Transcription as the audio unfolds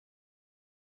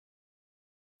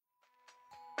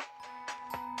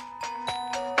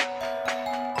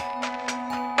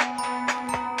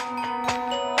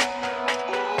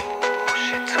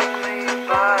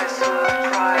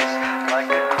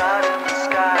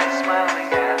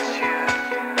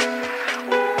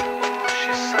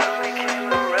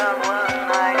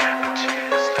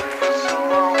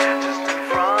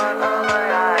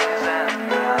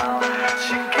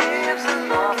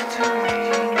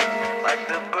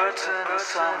birds in a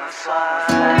summer flight.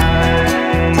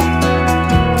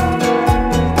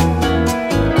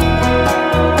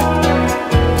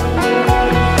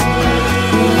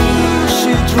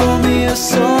 She drew me a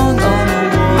song on the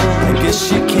wall. I guess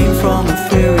she came from a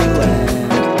fairyland.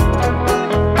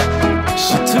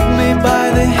 She took me by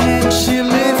the hand, she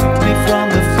lifted me from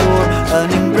the floor. An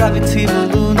ingravity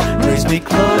balloon raised me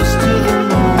close to the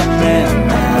moon. And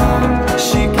now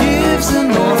she gives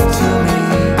an oath to me,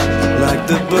 like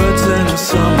the birds in a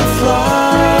summer.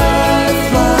 Fly,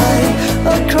 fly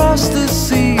across the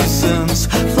seasons.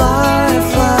 Fly,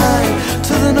 fly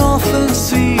to the northern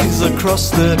seas, across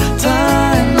the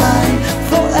timeline.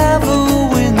 Forever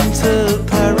winter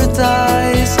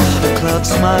paradise, a cloud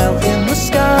smile in the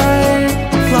sky.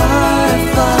 Fly,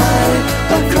 fly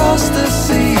across the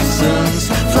seasons.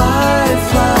 Fly,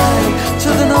 fly to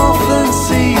the northern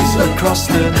seas, across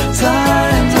the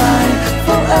timeline.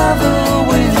 Forever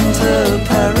winter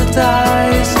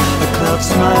paradise, a cloud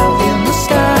smile in the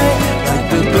sky, like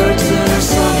the birds in a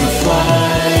summer flight.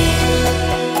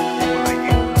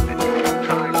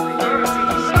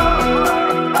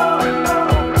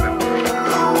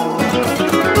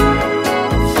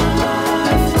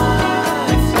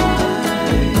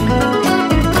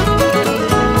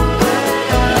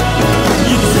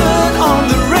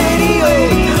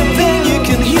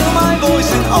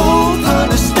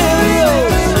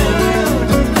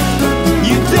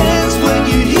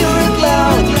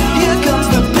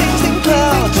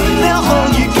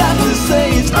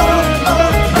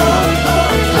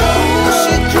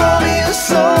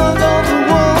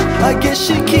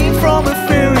 She came from a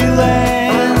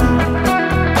fairyland.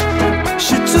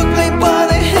 She took me by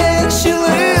the hand, she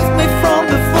lifted me from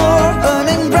the floor. An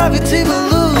ingravity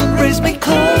balloon raised me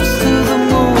close to the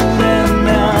moon. And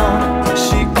now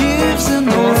she gives an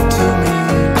oath to me,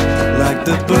 like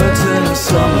the birds in the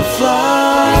summer.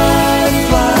 Fly,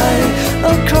 fly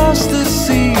across the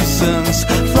seasons.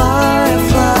 Fly,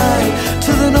 fly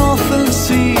to the northern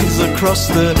seas, across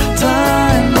the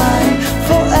timeline.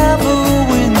 Forever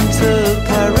winter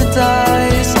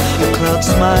paradise, a cloud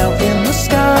smile